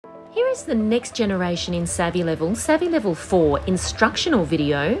Here is the next generation in SavvyLevel, SavvyLevel 4 instructional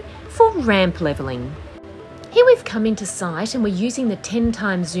video for ramp levelling. Here we've come into site and we're using the 10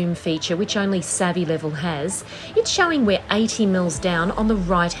 times zoom feature, which only SavvyLevel has. It's showing we're 80 mils down on the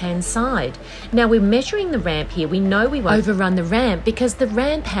right hand side. Now we're measuring the ramp here. We know we won't overrun the ramp because the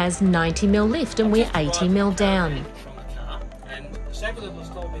ramp has 90 mil lift and we're 80 mil down. And SavvyLevel has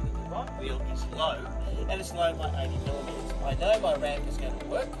told me that the right wheel is low and it's low by 80 millimeters. I know my ramp is going to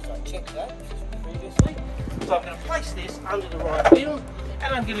work because I checked that previously. So I'm going to place this under the right wheel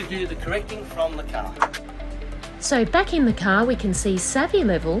and I'm going to do the correcting from the car. So back in the car we can see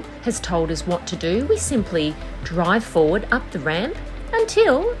SavvyLevel has told us what to do. We simply drive forward up the ramp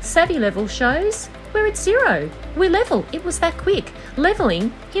until SavvyLevel shows we're at 0. We're level. It was that quick.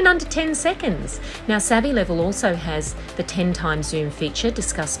 Levelling in under 10 seconds. Now SavvyLevel also has the 10 times zoom feature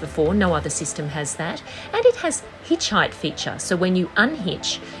discussed before. No other system has that. And it has hitch height feature. So when you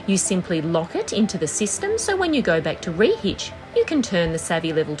unhitch, you simply lock it into the system. So when you go back to rehitch, you can turn the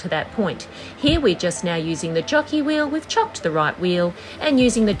SavvyLevel to that point. Here we're just now using the jockey wheel. We've chocked the right wheel and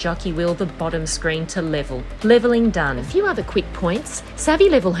using the jockey wheel, the bottom screen to level. Levelling done. A few other quick points.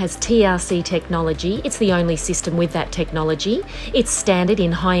 SavvyLevel has TRC technology. It's the only system with that technology. It's standard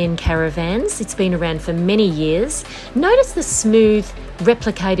in high-end caravans. It's been around for many years. Notice the smooth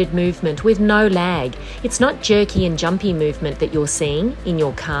replicated movement with no lag. It's not jerky and jumpy movement that you're seeing in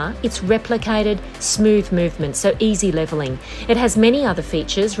your car. It's replicated, smooth movement, so easy levelling. It has many other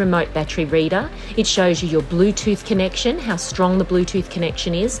features, remote battery reader. It shows you your Bluetooth connection, how strong the Bluetooth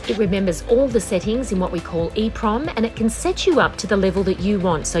connection is. It remembers all the settings in what we call EEPROM, and it can set you up to the level that you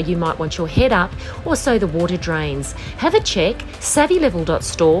want. So you might want your head up or so the water drains. Have a check,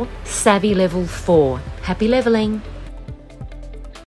 savvylevel.store, SavvyLevel 4. Happy levelling.